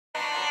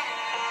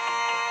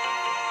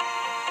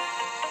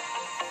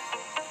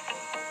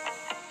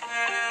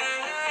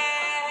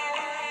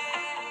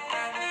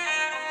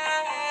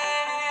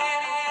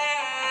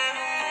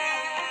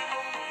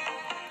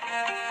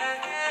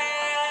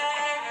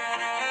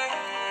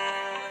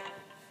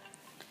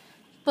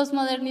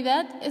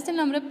Posmodernidad es el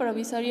nombre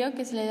provisorio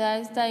que se le da a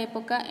esta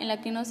época en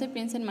la que no se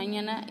piensa en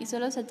mañana y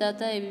solo se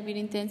trata de vivir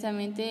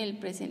intensamente el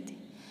presente.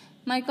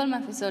 Michael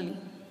Maffesoli.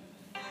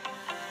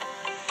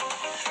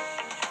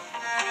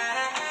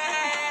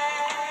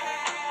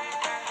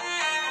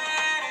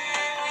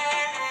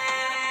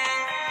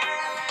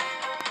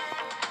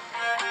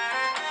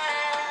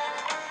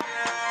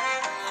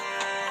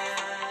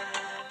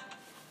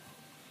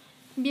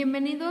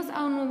 Bienvenidos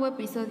a un nuevo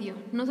episodio.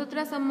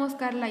 Nosotras somos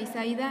Carla y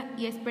Zaida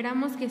y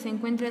esperamos que se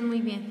encuentren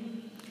muy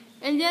bien.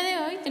 El día de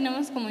hoy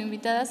tenemos como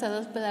invitadas a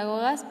dos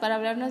pedagogas para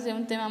hablarnos de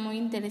un tema muy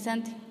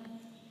interesante.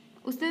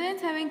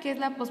 ¿Ustedes saben qué es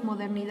la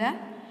posmodernidad?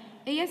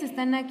 Ellas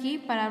están aquí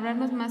para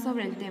hablarnos más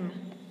sobre el tema.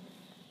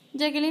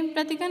 Jacqueline,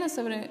 platícanos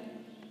sobre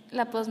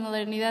la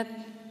posmodernidad.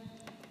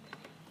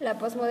 La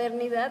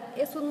posmodernidad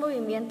es un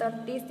movimiento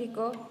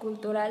artístico,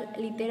 cultural,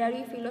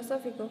 literario y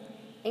filosófico.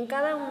 En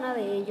cada uno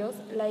de ellos,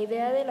 la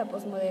idea de la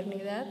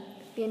posmodernidad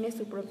tiene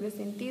su propio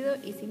sentido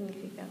y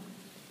significado.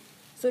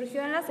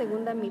 Surgió en la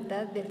segunda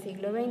mitad del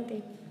siglo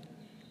XX.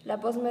 La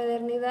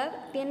posmodernidad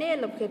tiene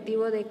el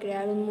objetivo de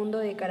crear un mundo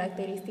de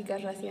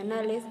características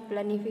racionales,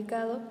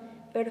 planificado,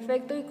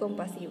 perfecto y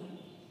compasivo.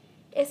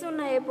 Es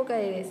una época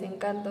de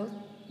desencantos,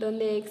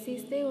 donde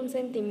existe un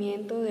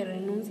sentimiento de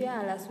renuncia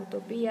a las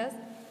utopías,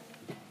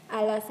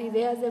 a las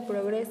ideas de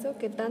progreso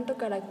que tanto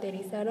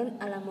caracterizaron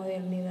a la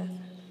modernidad.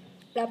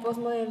 La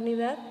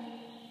posmodernidad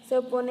se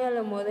opone a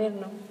lo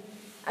moderno.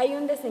 Hay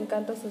un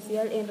desencanto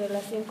social en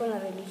relación con la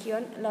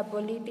religión, la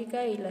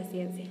política y la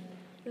ciencia.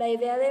 La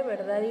idea de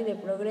verdad y de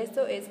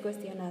progreso es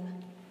cuestionada.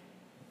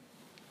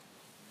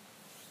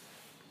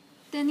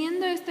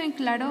 Teniendo esto en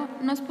claro,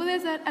 ¿nos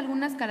puedes dar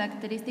algunas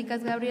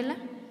características, Gabriela?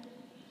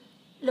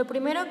 Lo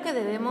primero que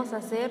debemos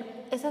hacer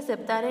es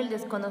aceptar el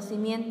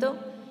desconocimiento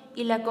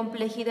y la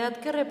complejidad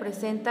que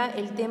representa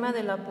el tema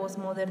de la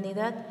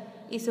posmodernidad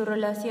y su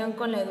relación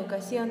con la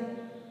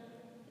educación.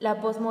 La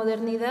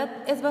posmodernidad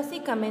es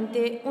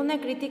básicamente una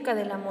crítica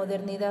de la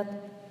modernidad,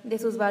 de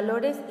sus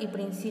valores y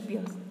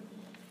principios.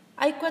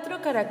 Hay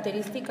 4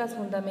 características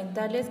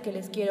fundamentales que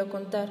les quiero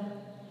contar.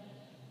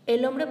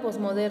 El hombre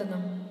posmoderno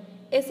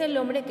es el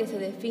hombre que se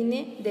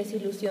define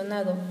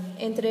desilusionado,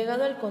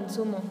 entregado al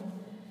consumo,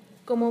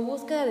 como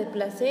búsqueda de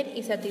placer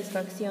y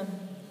satisfacción.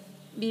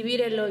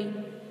 Vivir el hoy.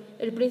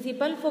 El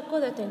principal foco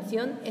de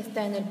atención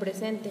está en el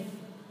presente.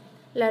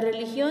 La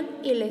religión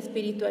y la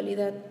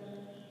espiritualidad,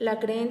 la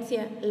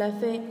creencia, la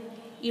fe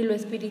y lo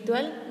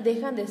espiritual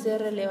dejan de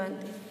ser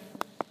relevantes.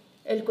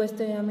 El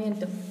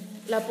cuestionamiento.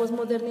 La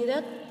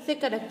posmodernidad se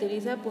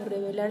caracteriza por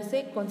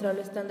rebelarse contra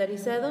lo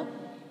estandarizado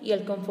y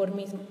el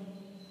conformismo.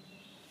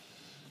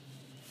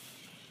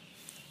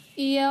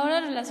 Y ahora,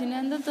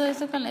 relacionando todo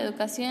esto con la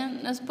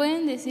educación, ¿nos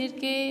pueden decir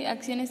qué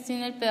acciones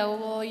tiene el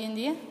pedagogo hoy en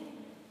día?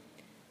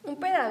 Un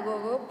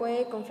pedagogo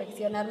puede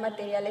confeccionar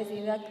materiales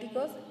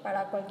didácticos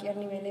para cualquier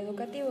nivel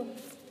educativo.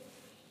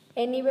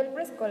 En nivel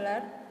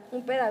preescolar,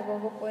 un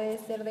pedagogo puede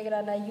ser de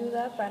gran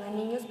ayuda para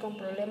niños con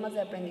problemas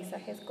de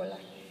aprendizaje escolar.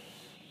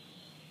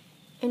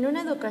 En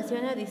una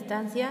educación a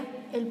distancia,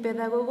 el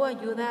pedagogo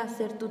ayuda a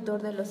ser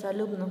tutor de los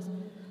alumnos.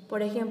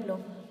 Por ejemplo,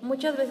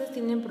 muchas veces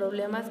tienen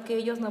problemas que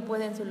ellos no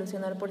pueden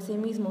solucionar por sí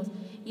mismos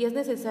y es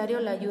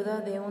necesario la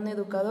ayuda de un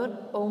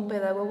educador o un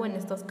pedagogo en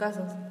estos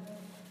casos.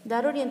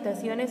 Dar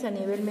orientaciones a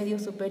nivel medio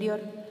superior,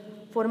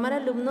 formar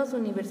alumnos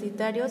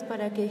universitarios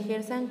para que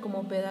ejerzan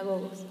como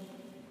pedagogos.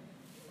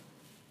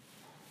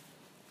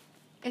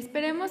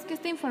 Esperemos que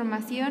esta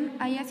información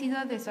haya sido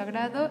de su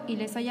agrado y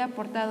les haya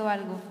aportado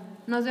algo.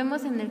 Nos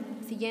vemos en el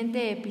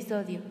siguiente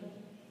episodio.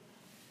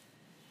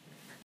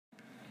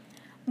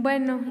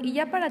 Bueno, y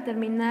ya para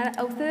terminar,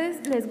 ¿a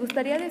ustedes les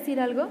gustaría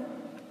decir algo?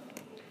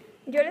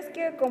 Yo les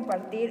quiero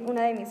compartir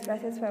una de mis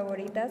frases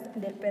favoritas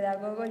del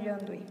pedagogo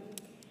John Dewey.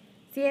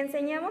 Si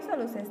enseñamos a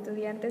los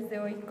estudiantes de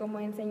hoy como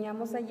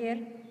enseñamos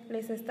ayer,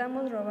 les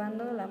estamos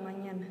robando la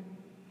mañana.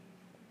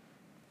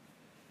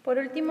 Por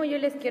último, yo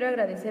les quiero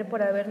agradecer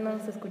por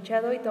habernos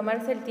escuchado y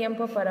tomarse el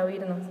tiempo para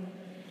oírnos.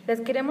 Les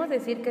queremos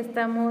decir que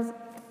estamos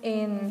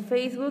en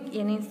Facebook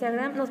y en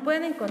Instagram. Nos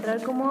pueden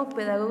encontrar como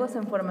Pedagogos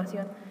en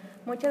Formación.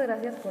 Muchas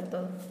gracias por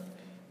todo.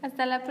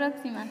 Hasta la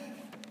próxima.